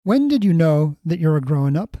When did you know that you're a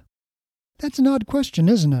grown-up? That's an odd question,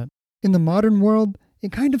 isn't it? In the modern world,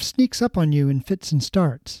 it kind of sneaks up on you in fits and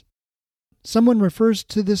starts. Someone refers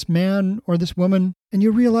to this man or this woman, and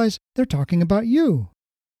you realize they're talking about you.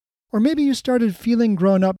 Or maybe you started feeling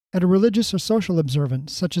grown up at a religious or social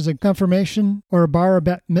observance, such as a confirmation or a bar or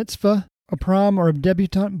bat mitzvah, a prom or a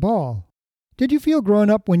debutante ball. Did you feel grown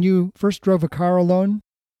up when you first drove a car alone?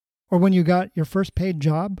 Or when you got your first paid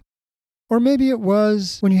job? Or maybe it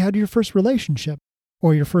was when you had your first relationship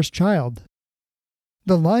or your first child.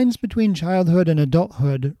 The lines between childhood and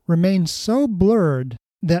adulthood remain so blurred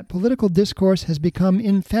that political discourse has become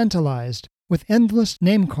infantilized with endless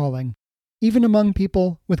name-calling, even among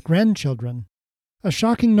people with grandchildren. A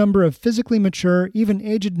shocking number of physically mature, even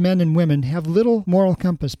aged men and women have little moral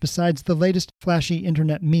compass besides the latest flashy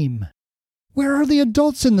internet meme. Where are the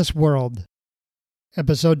adults in this world?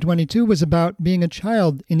 Episode 22 was about being a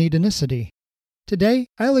child in Edenicity. Today,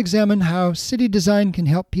 I'll examine how city design can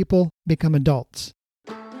help people become adults.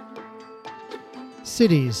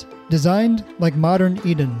 Cities, designed like modern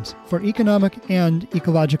Edens for economic and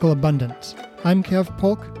ecological abundance. I'm Kev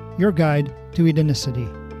Polk, your guide to Edenicity.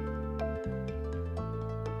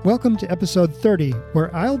 Welcome to episode 30,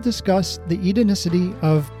 where I'll discuss the Edenicity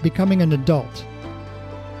of becoming an adult.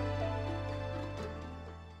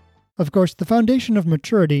 Of course, the foundation of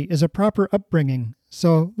maturity is a proper upbringing,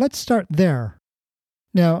 so let's start there.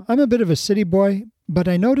 Now, I'm a bit of a city boy, but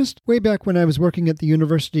I noticed way back when I was working at the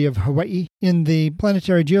University of Hawaii in the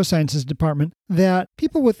Planetary Geosciences department that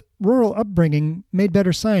people with rural upbringing made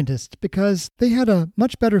better scientists because they had a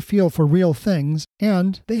much better feel for real things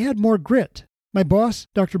and they had more grit. My boss,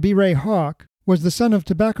 Dr. B. Ray Hawk, was the son of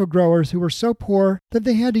tobacco growers who were so poor that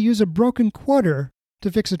they had to use a broken quarter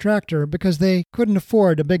to fix a tractor because they couldn't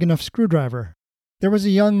afford a big enough screwdriver. There was a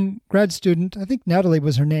young grad student, I think Natalie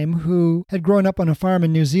was her name, who had grown up on a farm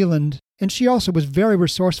in New Zealand, and she also was very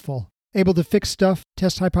resourceful, able to fix stuff,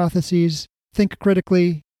 test hypotheses, think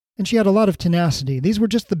critically, and she had a lot of tenacity. These were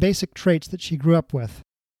just the basic traits that she grew up with.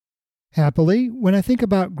 Happily, when I think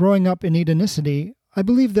about growing up in Edenicity, I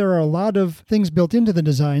believe there are a lot of things built into the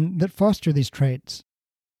design that foster these traits.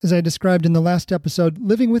 As I described in the last episode,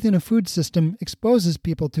 living within a food system exposes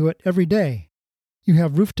people to it every day. You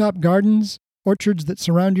have rooftop gardens, orchards that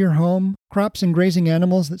surround your home, crops and grazing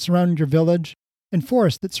animals that surround your village, and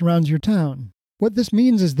forest that surrounds your town. What this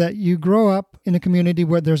means is that you grow up in a community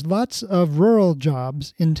where there's lots of rural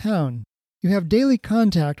jobs in town. You have daily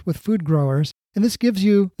contact with food growers, and this gives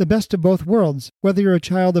you the best of both worlds. Whether you're a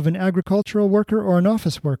child of an agricultural worker or an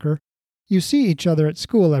office worker, you see each other at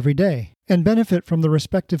school every day and benefit from the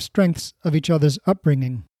respective strengths of each other's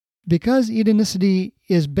upbringing. Because Edenicity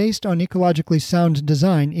is based on ecologically sound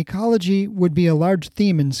design, ecology would be a large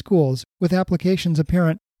theme in schools, with applications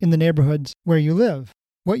apparent in the neighborhoods where you live.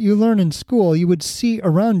 What you learn in school, you would see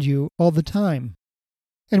around you all the time.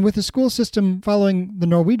 And with a school system following the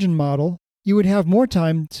Norwegian model, you would have more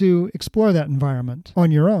time to explore that environment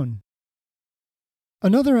on your own.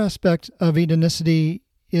 Another aspect of Edenicity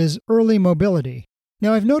is early mobility.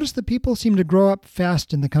 Now, I've noticed that people seem to grow up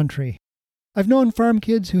fast in the country. I've known farm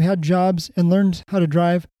kids who had jobs and learned how to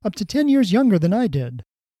drive up to 10 years younger than I did.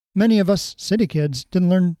 Many of us city kids didn't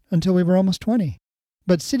learn until we were almost 20.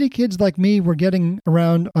 But city kids like me were getting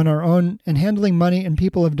around on our own and handling money and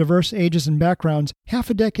people of diverse ages and backgrounds half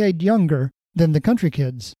a decade younger than the country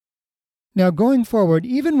kids. Now, going forward,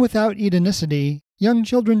 even without Edenicity, young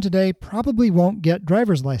children today probably won't get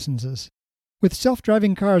driver's licenses. With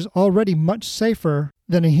self-driving cars already much safer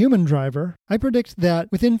than a human driver, I predict that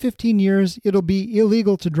within 15 years it'll be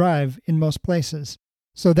illegal to drive in most places.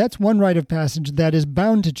 So that's one rite of passage that is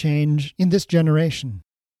bound to change in this generation.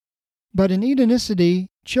 But in Edenicity,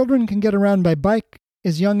 children can get around by bike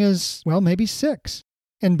as young as, well, maybe 6,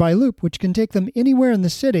 and by loop, which can take them anywhere in the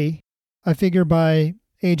city, I figure by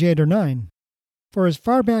age 8 or 9. For as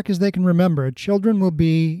far back as they can remember, children will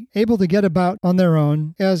be able to get about on their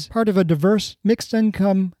own as part of a diverse,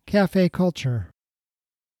 mixed-income cafe culture.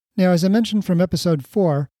 Now, as I mentioned from episode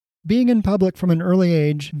 4, being in public from an early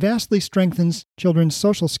age vastly strengthens children's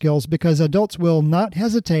social skills because adults will not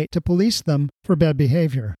hesitate to police them for bad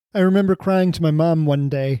behavior. I remember crying to my mom one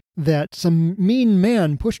day that some mean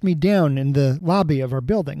man pushed me down in the lobby of our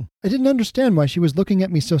building. I didn't understand why she was looking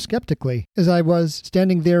at me so skeptically, as I was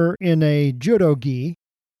standing there in a judo gi,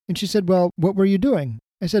 and she said, "Well, what were you doing?"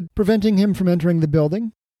 I said, "Preventing him from entering the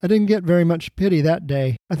building." I didn't get very much pity that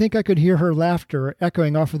day. I think I could hear her laughter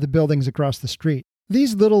echoing off of the buildings across the street.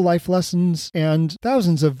 These little life lessons and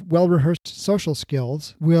thousands of well-rehearsed social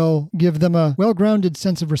skills will give them a well-grounded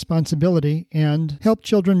sense of responsibility and help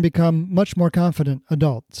children become much more confident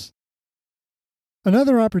adults.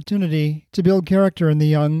 Another opportunity to build character in the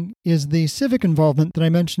young is the civic involvement that I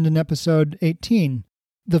mentioned in episode 18.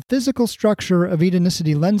 The physical structure of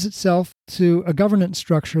Edenicity lends itself to a governance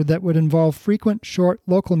structure that would involve frequent, short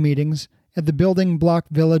local meetings at the building, block,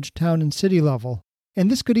 village, town, and city level.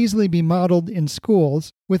 And this could easily be modeled in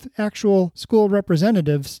schools with actual school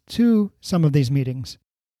representatives to some of these meetings.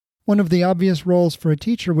 One of the obvious roles for a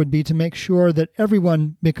teacher would be to make sure that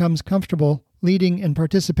everyone becomes comfortable leading and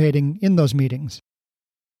participating in those meetings.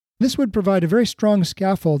 This would provide a very strong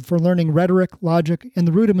scaffold for learning rhetoric, logic, and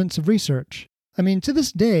the rudiments of research. I mean, to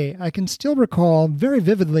this day, I can still recall very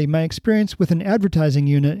vividly my experience with an advertising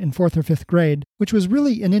unit in 4th or 5th grade, which was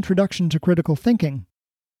really an introduction to critical thinking.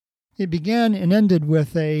 It began and ended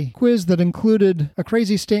with a quiz that included a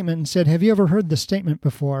crazy statement and said, "Have you ever heard this statement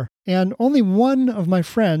before?" And only one of my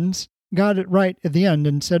friends got it right at the end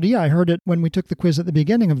and said, "Yeah, I heard it when we took the quiz at the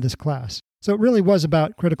beginning of this class." So it really was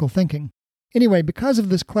about critical thinking. Anyway, because of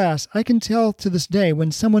this class, I can tell to this day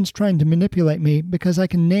when someone's trying to manipulate me because I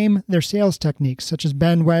can name their sales techniques, such as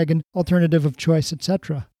bandwagon, alternative of choice,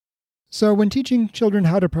 etc. So when teaching children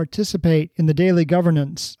how to participate in the daily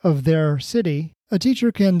governance of their city, a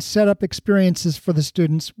teacher can set up experiences for the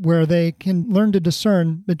students where they can learn to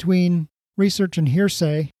discern between research and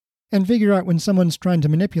hearsay and figure out when someone's trying to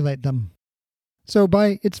manipulate them. So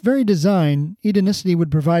by its very design, Edenicity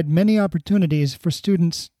would provide many opportunities for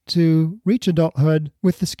students to reach adulthood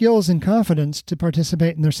with the skills and confidence to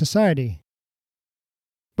participate in their society.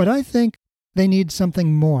 But I think they need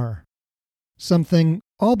something more, something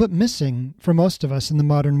all but missing for most of us in the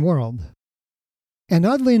modern world. And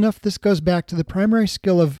oddly enough, this goes back to the primary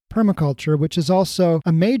skill of permaculture, which is also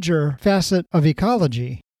a major facet of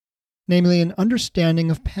ecology, namely an understanding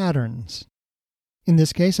of patterns. In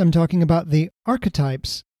this case, I'm talking about the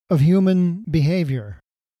archetypes of human behavior.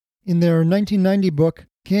 In their 1990 book,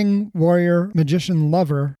 King, Warrior, Magician,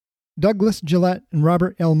 Lover, Douglas Gillette and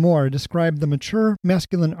Robert L. Moore describe the mature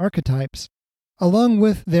masculine archetypes, along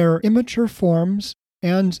with their immature forms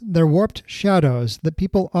and their warped shadows that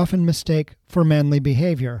people often mistake for manly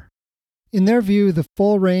behavior. In their view, the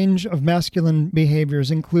full range of masculine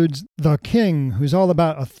behaviors includes the king, who's all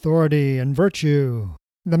about authority and virtue,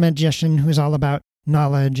 the magician, who's all about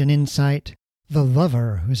knowledge and insight, the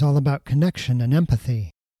lover, who's all about connection and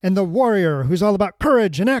empathy, and the warrior, who's all about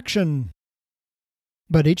courage and action.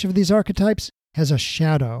 But each of these archetypes has a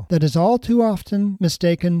shadow that is all too often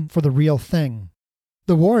mistaken for the real thing.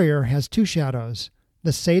 The warrior has two shadows: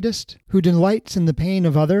 the sadist, who delights in the pain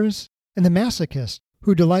of others, and the masochist,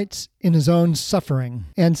 who delights in his own suffering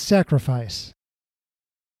and sacrifice.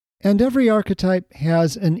 And every archetype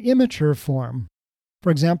has an immature form. For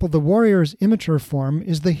example, the warrior's immature form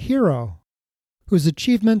is the hero, whose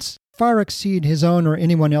achievements far exceed his own or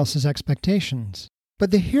anyone else's expectations. But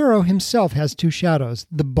the hero himself has two shadows: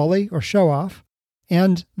 the bully or show-off,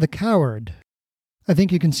 and the coward. I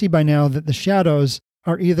think you can see by now that the shadows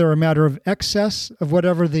are either a matter of excess of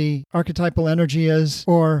whatever the archetypal energy is,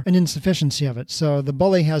 or an insufficiency of it. So the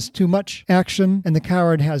bully has too much action, and the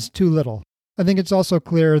coward has too little. I think it's also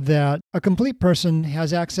clear that a complete person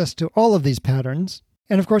has access to all of these patterns.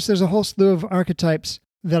 And of course, there's a whole slew of archetypes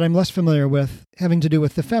that I'm less familiar with, having to do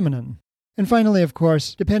with the feminine. And finally, of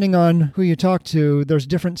course, depending on who you talk to, there's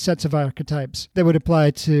different sets of archetypes that would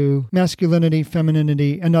apply to masculinity,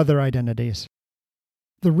 femininity, and other identities.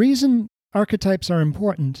 The reason archetypes are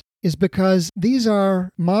important is because these are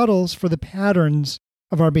models for the patterns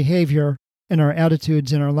of our behavior and our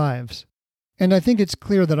attitudes in our lives. And I think it's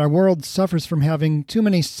clear that our world suffers from having too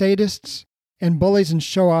many sadists and bullies and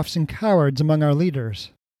show-offs and cowards among our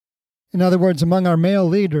leaders. In other words, among our male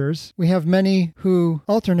leaders, we have many who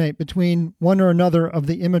alternate between one or another of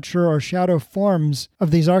the immature or shadow forms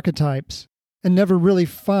of these archetypes and never really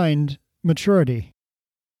find maturity.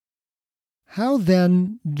 How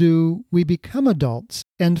then do we become adults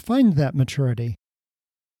and find that maturity?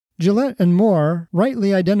 Gillette and Moore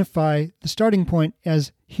rightly identify the starting point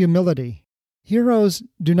as humility. Heroes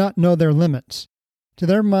do not know their limits. To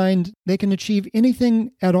their mind, they can achieve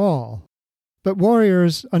anything at all. But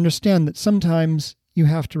warriors understand that sometimes you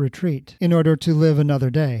have to retreat in order to live another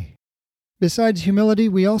day. Besides humility,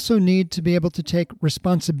 we also need to be able to take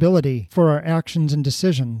responsibility for our actions and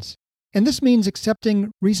decisions. And this means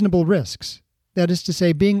accepting reasonable risks. That is to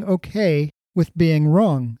say, being okay with being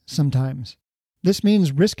wrong sometimes. This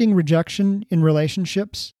means risking rejection in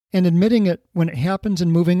relationships and admitting it when it happens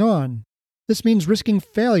and moving on. This means risking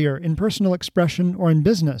failure in personal expression or in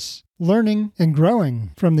business, learning and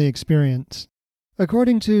growing from the experience.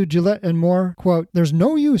 According to Gillette and Moore, quote, "There's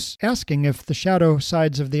no use asking if the shadow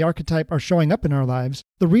sides of the archetype are showing up in our lives.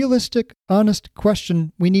 The realistic, honest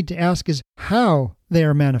question we need to ask is how they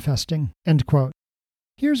are manifesting," end quote.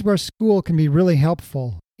 Here's where school can be really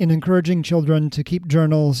helpful in encouraging children to keep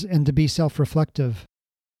journals and to be self-reflective.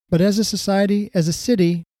 But as a society, as a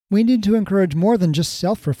city, we need to encourage more than just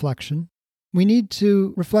self-reflection. We need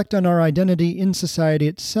to reflect on our identity in society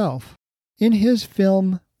itself. In his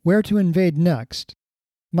film, Where to Invade Next,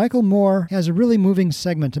 Michael Moore has a really moving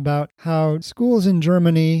segment about how schools in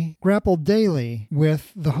Germany grapple daily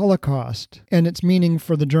with the Holocaust and its meaning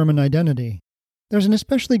for the German identity. There's an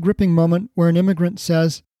especially gripping moment where an immigrant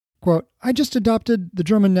says, quote, "I just adopted the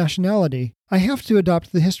German nationality. I have to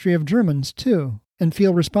adopt the history of Germans, too, and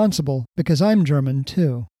feel responsible because I'm German,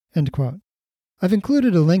 too," end quote. I've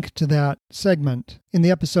included a link to that segment in the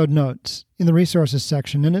episode notes in the resources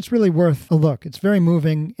section, and it's really worth a look. It's very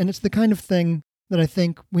moving, and it's the kind of thing that I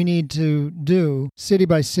think we need to do city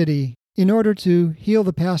by city in order to heal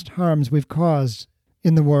the past harms we've caused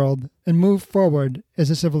in the world and move forward as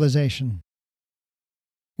a civilization.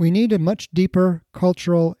 We need a much deeper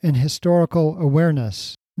cultural and historical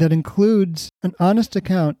awareness that includes an honest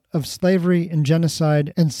account of slavery and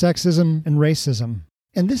genocide and sexism and racism.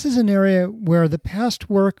 And this is an area where the past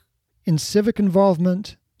work in civic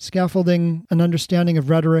involvement, scaffolding, an understanding of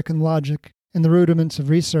rhetoric and logic, and the rudiments of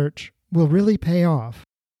research will really pay off,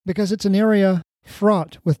 because it's an area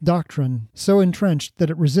fraught with doctrine so entrenched that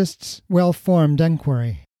it resists well-formed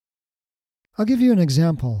enquiry. I'll give you an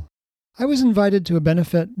example. I was invited to a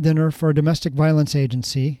benefit dinner for a domestic violence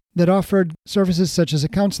agency that offered services such as a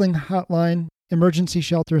counseling hotline, emergency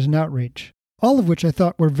shelters, and outreach, all of which I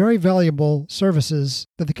thought were very valuable services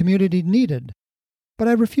that the community needed. But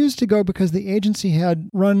I refused to go because the agency had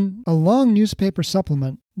run a long newspaper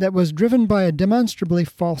supplement that was driven by a demonstrably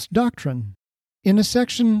false doctrine. In a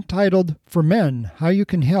section titled, "For Men, How You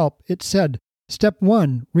Can Help," it said, Step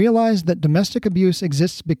 1, realize that domestic abuse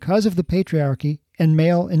exists because of the patriarchy and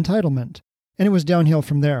male entitlement. And it was downhill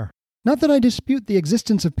from there. Not that I dispute the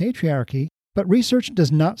existence of patriarchy, but research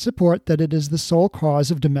does not support that it is the sole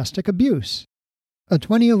cause of domestic abuse. A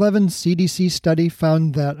 2011 CDC study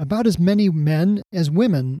found that about as many men as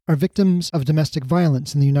women are victims of domestic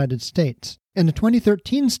violence in the United States. And a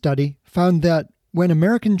 2013 study found that when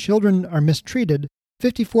American children are mistreated,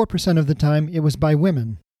 54% of the time it was by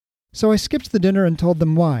women. So I skipped the dinner and told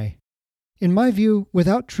them why. In my view,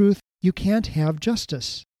 without truth, you can't have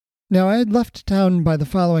justice. Now, I had left town by the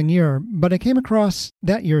following year, but I came across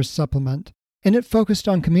that year's supplement, and it focused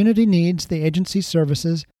on community needs, the agency's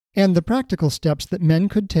services, and the practical steps that men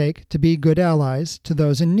could take to be good allies to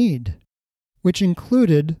those in need, which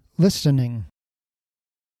included listening.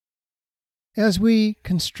 As we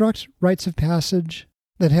construct rites of passage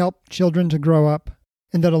that help children to grow up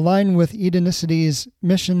and that align with Edenicity's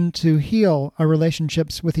mission to heal our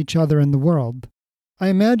relationships with each other in the world, I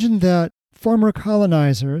imagine that former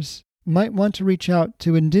colonizers might want to reach out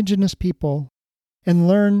to indigenous people and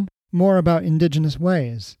learn more about indigenous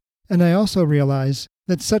ways. And I also realize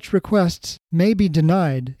that such requests may be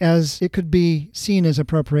denied, as it could be seen as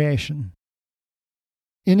appropriation.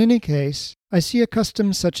 In any case, I see a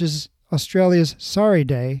custom such as Australia's Sari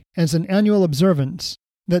Day as an annual observance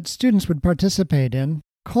that students would participate in,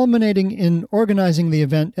 culminating in organizing the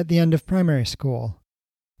event at the end of primary school.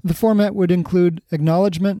 The format would include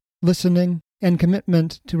acknowledgement, listening, and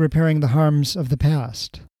commitment to repairing the harms of the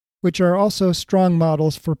past, which are also strong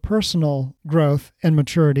models for personal growth and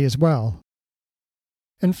maturity as well.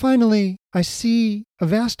 And finally, I see a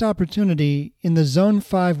vast opportunity in the Zone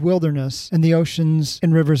 5 wilderness and the oceans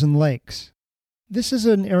and rivers and lakes. This is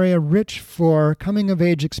an area rich for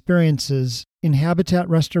coming-of-age experiences in habitat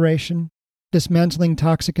restoration, dismantling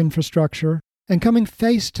toxic infrastructure, and coming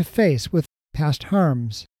face-to-face with past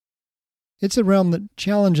harms. It's a realm that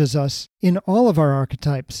challenges us in all of our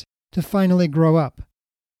archetypes to finally grow up.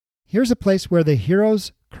 Here's a place where the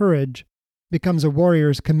hero's courage becomes a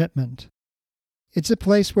warrior's commitment. It's a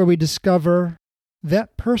place where we discover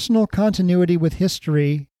that personal continuity with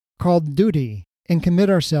history called duty and commit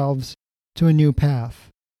ourselves to a new path.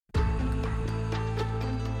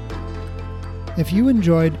 If you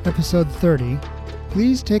enjoyed episode 30,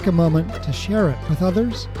 please take a moment to share it with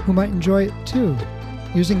others who might enjoy it too,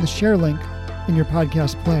 using the share link in your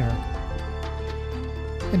podcast player.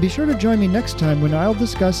 And be sure to join me next time when I'll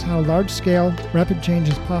discuss how large-scale, rapid change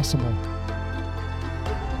is possible.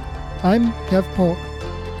 I'm Kev Polk,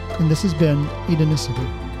 and this has been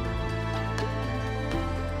Edenicity.